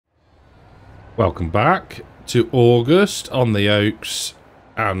Welcome back to August on the Oaks,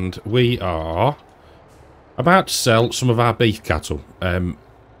 and we are about to sell some of our beef cattle.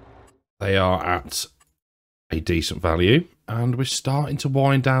 They are at a decent value, and we're starting to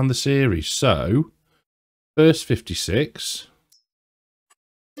wind down the series. So, first 56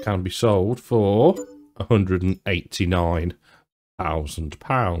 can be sold for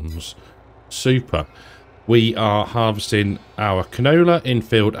 £189,000. Super. We are harvesting our canola in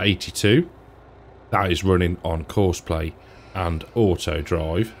field 82. That is running on courseplay and auto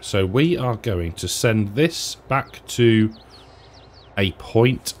drive. So we are going to send this back to a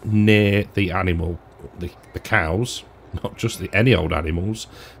point near the animal, the cows, not just any old animals.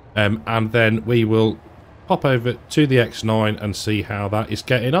 And then we will pop over to the X9 and see how that is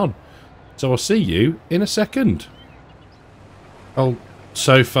getting on. So I'll see you in a second. Oh,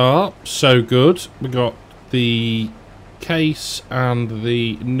 so far, so good. We got the Case and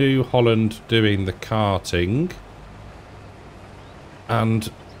the New Holland doing the carting,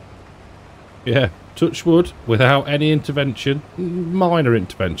 and yeah, touch wood, without any intervention, minor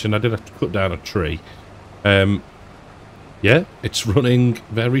intervention. I did have to cut down a tree. Yeah, it's running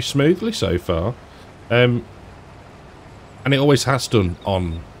very smoothly so far, and it always has done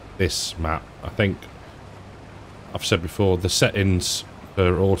on this map. I think I've said before, the settings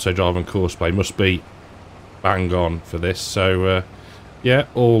for auto drive and courseplay must be bang on for this. So yeah,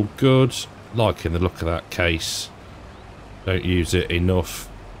 all good. Liking the look of that Case. Don't use it enough.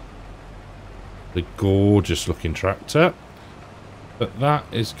 The gorgeous looking tractor, but that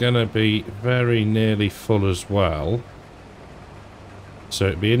is going to be very nearly full as well. So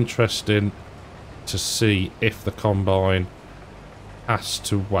it'd be interesting to see if the combine has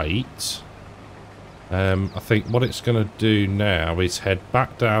to wait. I think what it's going to do now is head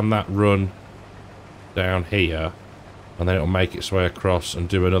back down that run down here, and then it'll make its way across and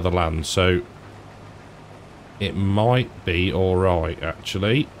do another land. So it might be alright,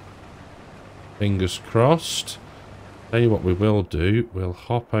 actually. Fingers crossed. Tell you what we will do, we'll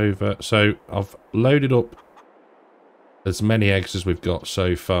hop over. So I've loaded up as many eggs as we've got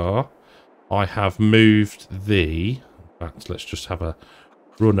so far. I have moved the, in fact, let's just have a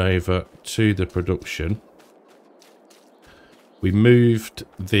run over to the production. We moved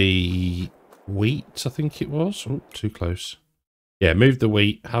the wheat, I think it was. Oh, too close. Yeah, moved the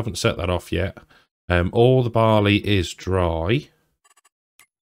wheat. Haven't set that off yet. All the barley is dry.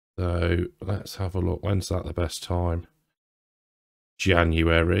 So let's have a look. When's that the best time?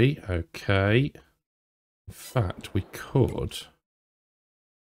 January. Okay. In fact, we could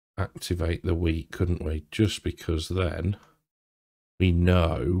activate the wheat, couldn't we? Just because then we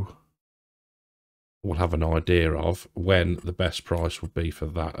know, we'll have an idea of when the best price would be for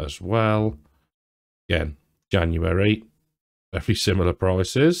that as well. Again, January, very similar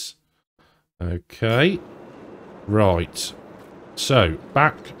prices. Okay, right. So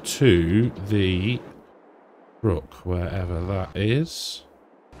back to the truck, wherever that is.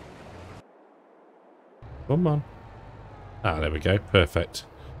 Come on. Ah, there we go. Perfect.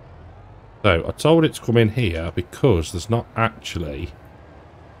 So I told it to come in here because there's not actually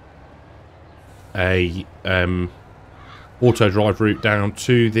a auto drive route down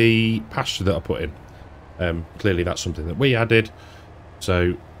to the pasture that I put in. Clearly that's something that we added.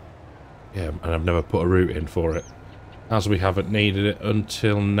 So yeah, and I've never put a route in for it, as we haven't needed it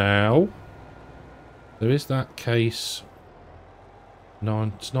until now. There is that Case.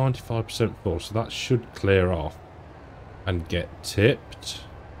 It's 95% full, so that should clear off and get tipped.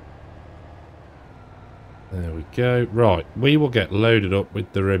 There we go. Right, we will get loaded up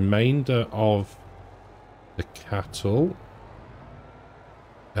with the remainder of the cattle.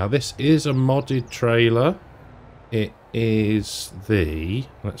 Now this is a modded trailer. It is the,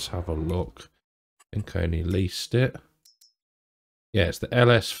 let's have a look. I think I only leased it. Yeah, it's the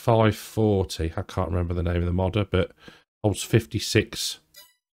LS540. I can't remember the name of the modder, but holds 56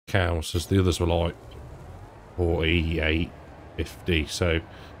 cows, as the others were like 48, 50. So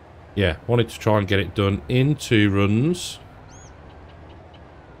yeah, wanted to try and get it done in 2 runs.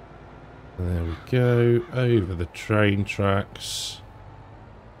 There we go, over the train tracks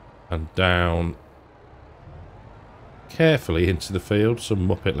and down carefully into the field. Some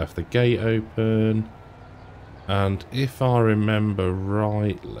muppet left the gate open, and if I remember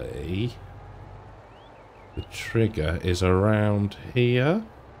rightly, the trigger is around here.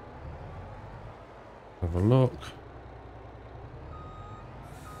 Have a look.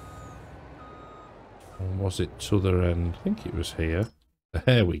 Or was it to the other end? I think it was here.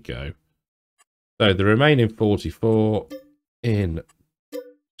 There we go. So the remaining 44 in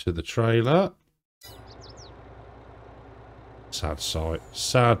to the trailer. Sad sight.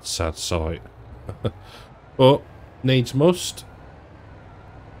 Sad, sad sight. But needs must.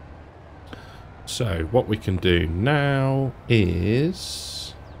 So what we can do now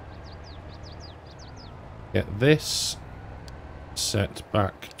is get this set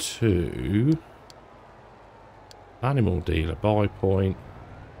back to animal dealer buy point.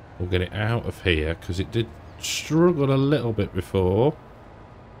 We'll get it out of here because it did struggle a little bit before.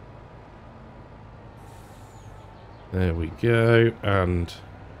 There we go, and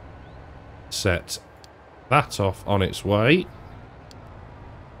set that off on its way.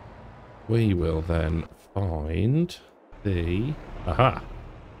 We will then find the... Aha!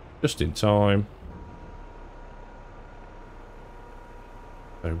 Just in time.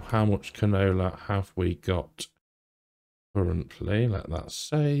 So how much canola have we got currently? Let that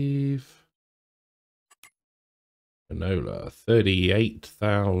save. Canola,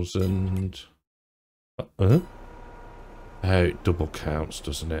 38,000. Oh, it double counts,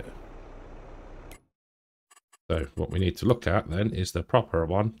 doesn't it? So what we need to look at then is the proper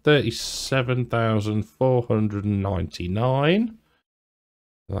one. 37,499.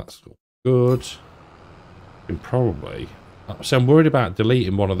 That's good. Can probably... So I'm worried about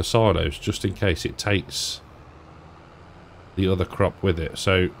deleting one of the silos just in case it takes the other crop with it.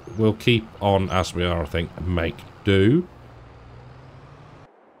 So we'll keep on as we are, I think, and make do.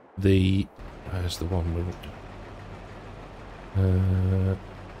 Where's the one we want?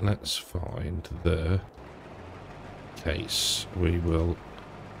 Let's find the case. We will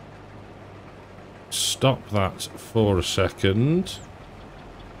stop that for a second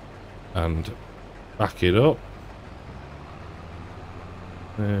and back it up.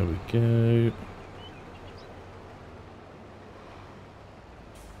 There we go.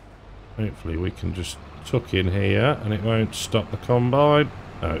 Hopefully we can just tuck in here and it won't stop the combine.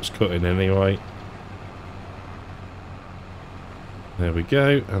 No, it's cutting anyway. There we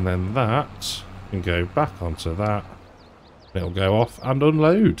go, and then that can go back onto that. It'll go off and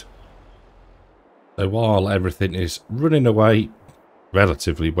unload. So while everything is running away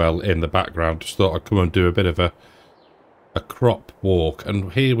relatively well in the background, just thought I'd come and do a bit of a crop walk.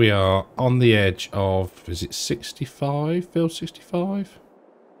 And here we are on the edge of, is it 65? Field 65?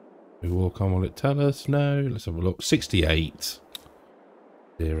 We walk on, will it tell us? No, let's have a look. 68.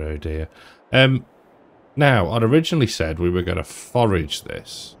 Dear oh dear. Now, I'd originally said we were going to forage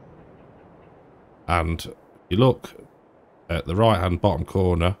this. And if you look at the right hand bottom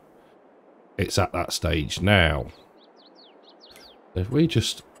corner, it's at that stage now. If we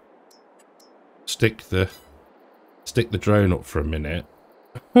just stick the drone up for a minute.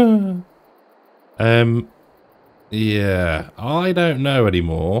 Yeah, I don't know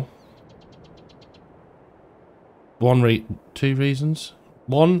anymore. Two reasons.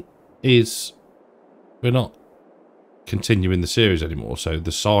 One is we're not continuing the series anymore, so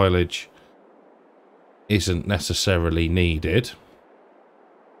the silage isn't necessarily needed.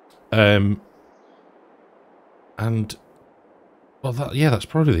 And well, that's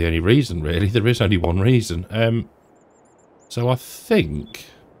probably the only reason, really. There is only one reason. So I think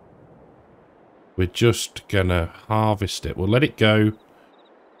we're just gonna harvest it. We'll let it go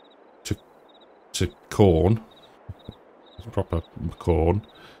to corn, proper corn,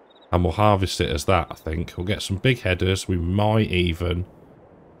 and we'll harvest it as that. I think we'll get some big headers. We might even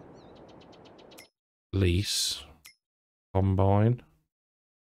lease combine.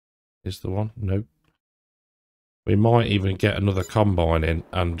 Is the one? Nope. We might even get another combine in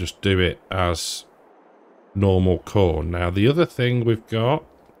and just do it as normal corn. Now the other thing we've got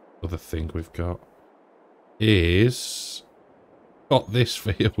is got this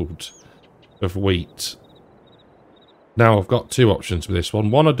field of wheat. Now I've got two options with this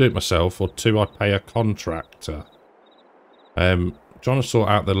one. One, I do it myself, or two, I pay a contractor. Trying to sort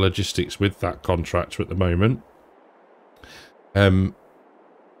out the logistics with that contractor at the moment. And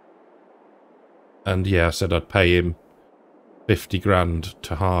yeah, I said I'd pay him 50 grand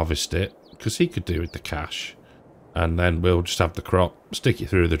to harvest it, because he could do with the cash. And then we'll just have the crop, stick it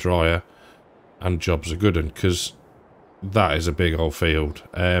through the dryer, and jobs are good, because that is a big old field.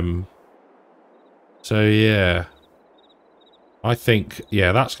 So yeah, I think,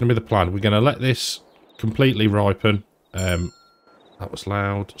 yeah, that's going to be the plan. We're going to let this completely ripen. That was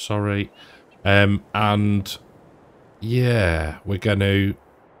loud, sorry. And yeah, we're going to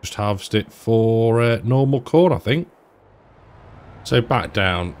just harvest it for normal corn, I think. So back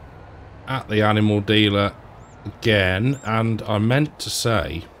down at the animal dealer again, and I meant to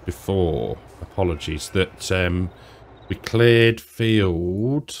say before, apologies, that we cleared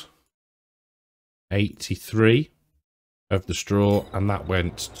field 83 of the straw, and that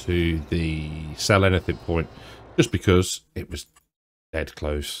went to the sell anything point just because it was dead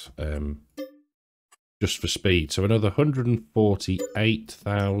close. just for speed. So another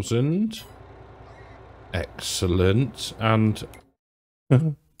 148,000. Excellent. And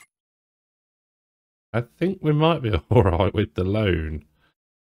I think we might be alright with the loan.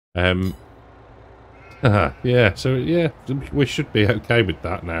 Yeah, so yeah, we should be okay with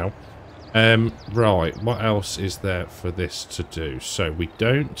that now. Right, what else is there for this to do? So we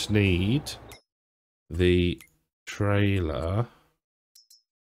don't need the trailer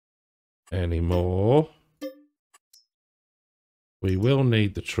anymore. We will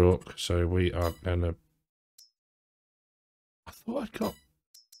need the truck, so we are gonna... I thought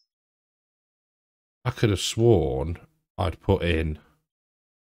I could have sworn I'd put in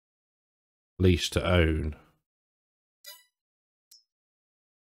lease to own.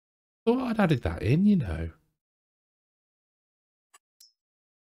 Thought I'd added that in, you know.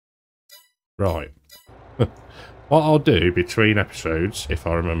 Right. What I'll do between episodes, if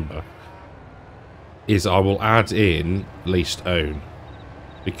I remember, is I will add in lease to own.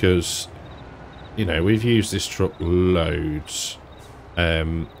 Because, you know, we've used this truck loads.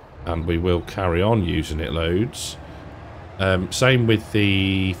 And we will carry on using it loads. Same with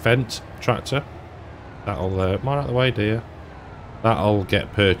the Fendt tractor. That'll... mind out of the way, dear. That'll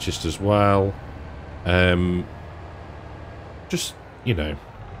get purchased as well. Just, you know,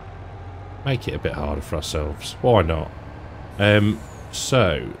 make it a bit harder for ourselves. Why not?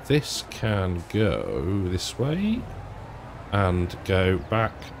 So, this can go this way. And go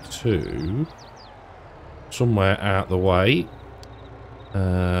back to somewhere out the way.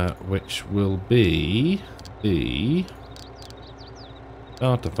 Which will be the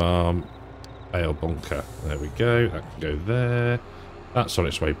starter farm bale bunker. There we go. That can go there. That's on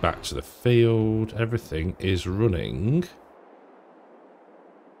its way back to the field. Everything is running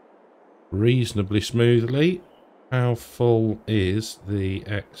reasonably smoothly. How full is the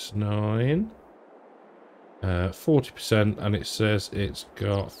X9? 40%, and it says it's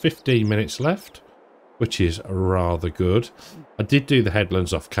got 15 minutes left, which is rather good. I did do the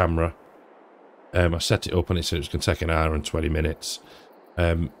headlands off camera. I set it up and it said it was going to take an hour and 20 minutes.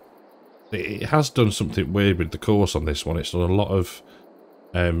 It has done something weird with the course on this one. It's done a lot of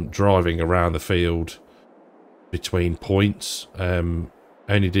driving around the field between points.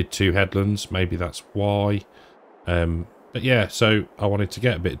 Only did 2 headlands. Maybe that's why. But yeah, so I wanted to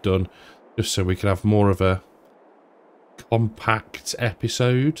get a bit done just so we could have more of a compact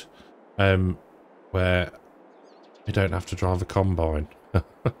episode where you don't have to drive a combine.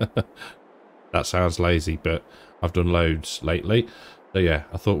 That sounds lazy, but I've done loads lately. So yeah,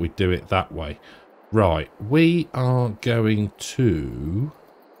 I thought we'd do it that way. Right, we are going to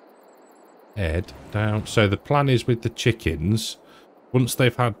head down. So the plan is with the chickens, once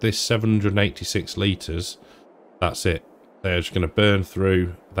they've had this 786 litres, that's it. They're just going to burn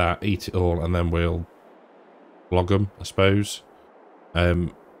through that, eat it all, and then we'll flog them, I suppose.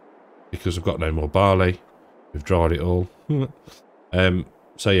 Because we've got no more barley. We've dried it all.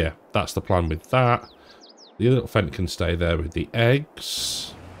 So yeah, that's the plan with that. The little Fendt can stay there with the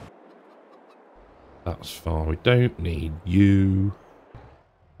eggs. That's fine. We don't need you.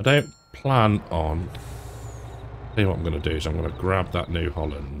 I don't plan on... See what I'm going to do is I'm going to grab that New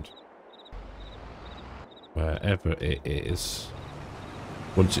Holland. Wherever it is.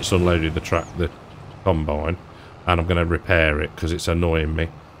 Once it's unloaded the combine. And I'm going to repair it because it's annoying me.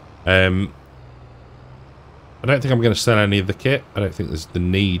 I don't think I'm going to sell any of the kit. I don't think there's the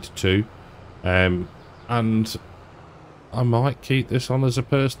need to. And I might keep this on as a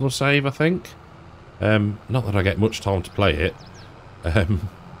personal save, I think. Not that I get much time to play it.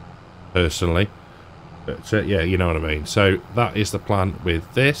 Personally. But yeah, you know what I mean. So that is the plan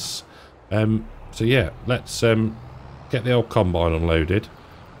with this. So yeah, let's get the old combine unloaded.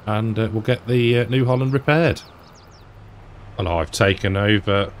 And we'll get the New Holland repaired. Well, I've taken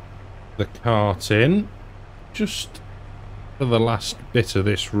over the cart in. Just for the last bit of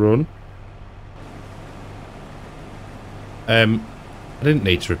this run. I didn't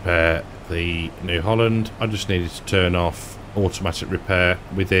need to repair the New Holland. I just needed to turn off automatic repair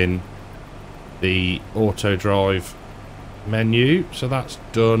within the auto drive menu. So that's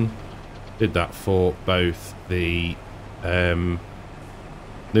done. Did that for both the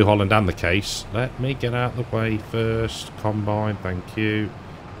New Holland and the case. Let me get out of the way first. Combine, thank you.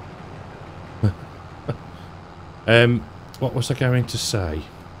 What was I going to say?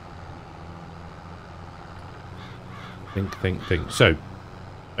 Think. So,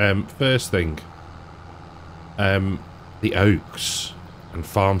 first thing, the Oaks and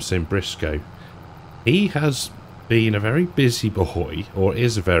Farm Sim Briscoe. He has been a very busy boy, or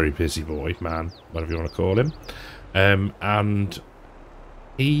is a very busy boy, man, whatever you want to call him. And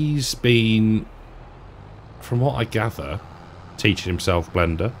he's been from what I gather, teaching himself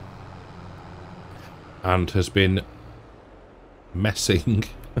Blender and has been messing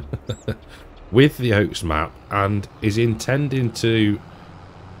with the Oaks map and is intending to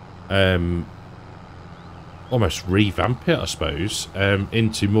almost revamp it, I suppose,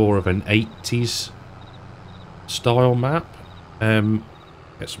 into more of an 80s style map.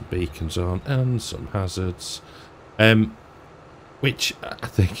 Get some beacons on and some hazards, which I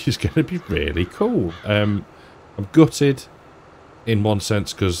think is going to be really cool. I'm gutted in one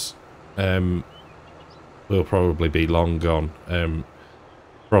sense because we'll probably be long gone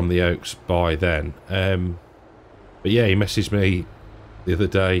from the Oaks by then. But yeah, he messaged me the other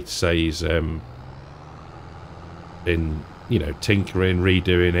day to say he's been, you know, tinkering,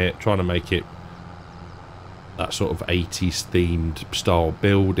 redoing it, trying to make it that sort of 80s themed style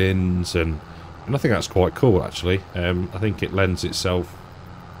buildings, and I think that's quite cool actually. I think it lends itself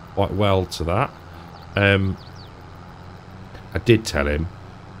quite well to that. I did tell him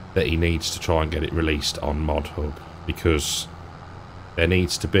that he needs to try and get it released on Mod Hub because there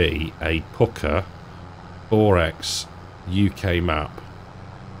needs to be a Pucker 4X UK map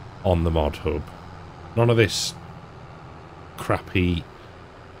on the Mod Hub. None of this crappy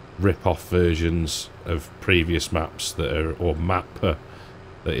rip-off versions of previous maps that are, or mapper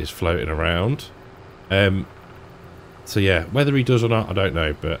that is floating around. So yeah, whether he does or not, I don't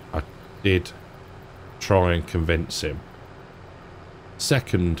know, but I did try and convince him.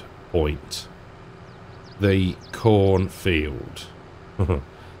 Second point, the cornfield.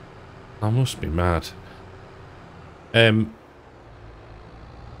 I must be mad. The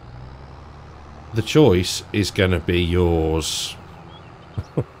choice is going to be yours.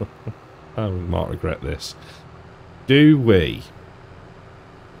 I might regret this. Do we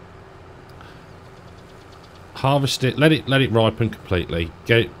harvest it, let it ripen completely,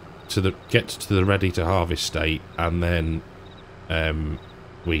 get to the ready to harvest state, and then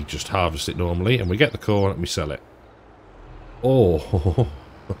we just harvest it normally and we get the corn and we sell it? Or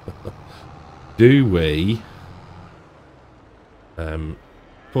do we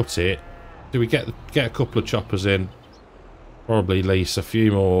put it, do we get a couple of choppers in, probably lease a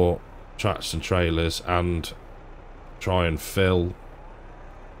few more tracks and trailers and try and fill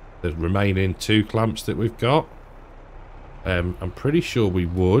the remaining 2 clamps that we've got? I'm pretty sure we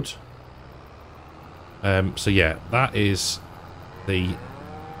would. So yeah, that is the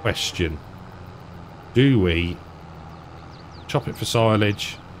question. Do we chop it for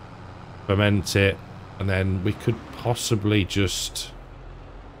silage, ferment it, and then we could possibly just,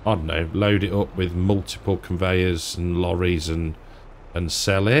 I don't know, load it up with multiple conveyors and lorries and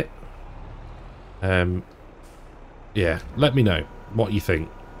sell it? Yeah, let me know what you think,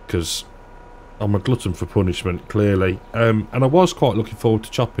 because I'm a glutton for punishment, clearly. And I was quite looking forward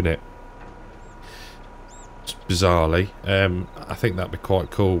to chopping it, bizarrely. I think that'd be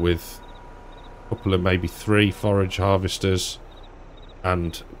quite cool with a couple of maybe 3 forage harvesters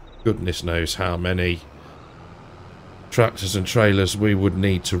and goodness knows how many tractors and trailers we would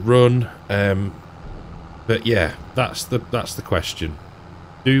need to run. But yeah, that's the question.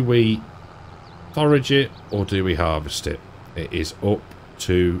 Do we forage it or do we harvest it? It is up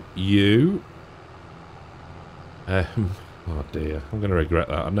to you. Oh dear, I'm going to regret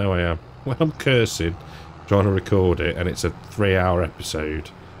that. I know I am. When I'm cursing trying to record it and it's a 3-hour episode,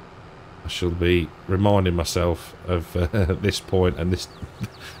 I shall be reminding myself of this point and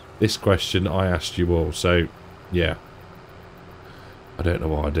this question I asked you all. So yeah, I don't know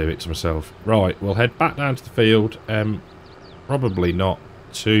why I do it to myself. Right, we'll head back down to the field. Probably not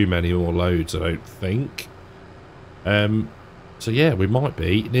too many more loads, I don't think. So yeah, we might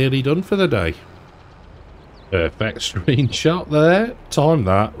be nearly done for the day. Perfect screenshot there. Timed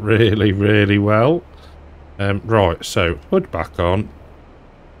that really, really well. Right, so hood back on.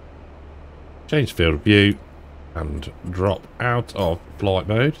 Change field of view and drop out of flight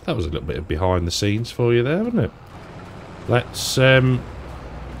mode. That was a little bit of behind the scenes for you there, wasn't it? Let's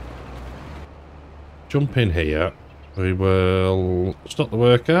jump in here. We will stop the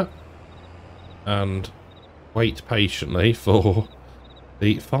worker and wait patiently for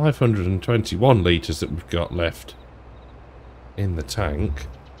the 521 litres that we've got left in the tank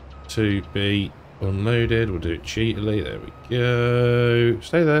to be unloaded. We'll do it cheatily. There we go.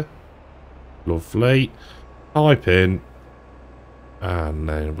 Stay there. Lovely. Pipe in. And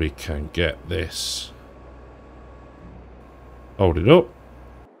then we can get this. Hold it up.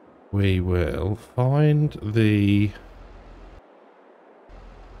 We will find the...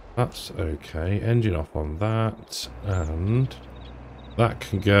 That's okay. Engine off on that. And that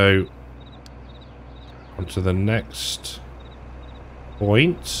can go onto the next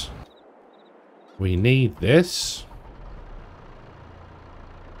point. We need this.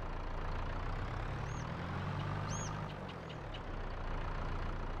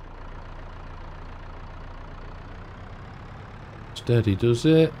 Steady does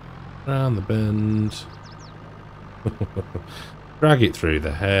it. Round the bend. Drag it through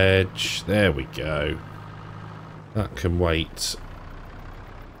the hedge. There we go. That can wait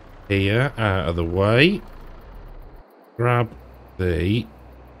here, out of the way. Grab the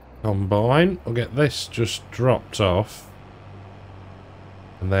combine. We'll get this just dropped off.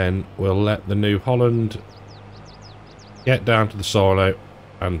 And then we'll let the New Holland get down to the silo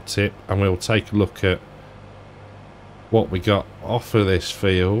and tip. And we'll take a look at what we got off of this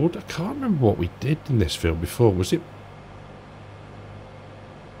field. I can't remember what we did in this field before. Was it...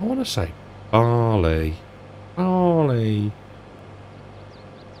 I want to say barley. Barley.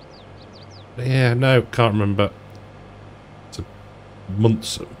 Yeah, no, can't remember. It's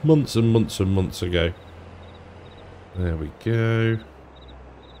months and months ago. There we go.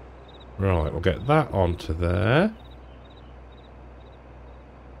 Right, we'll get that onto there.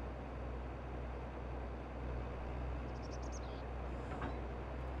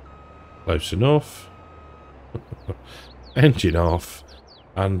 Close enough. Engine off.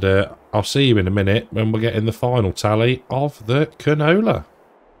 And I'll see you in a minute when we're getting the final tally of the canola.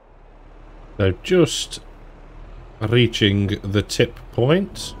 So just reaching the tip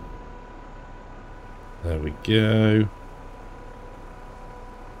point. There we go.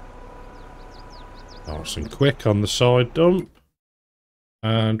 Nice and quick on the side dump.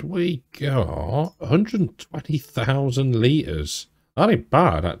 And we got 120,000 litres. That ain't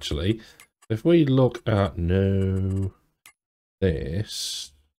bad, actually. If we look at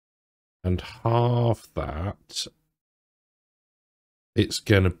this and half that, it's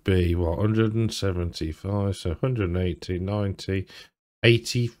going to be, what, 175, so 180, 90,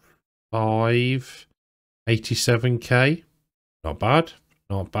 85, 87k. Not bad.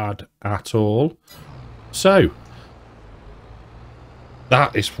 Not bad at all. So,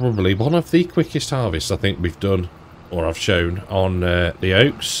 that is probably one of the quickest harvests I think we've done, or I've shown, on the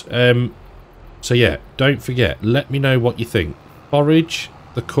oats. So yeah, don't forget, let me know what you think. Forage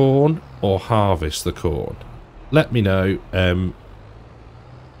the corn or harvest the corn? Let me know.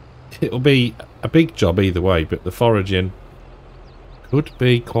 It'll be a big job either way, but the foraging could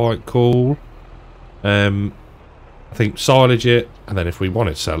be quite cool. I think silage it, and then if we want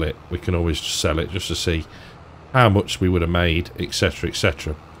to sell it, we can always just sell it just to see how much we would have made, etc,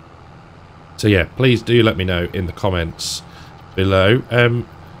 etc. So yeah, please do let me know in the comments below.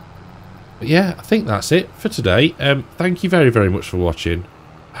 But yeah, I think that's it for today. Thank you very, very much for watching.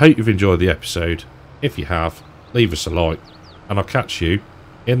 I hope you've enjoyed the episode. If you have, leave us a like, and I'll catch you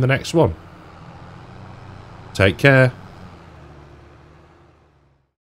in the next one. Take care.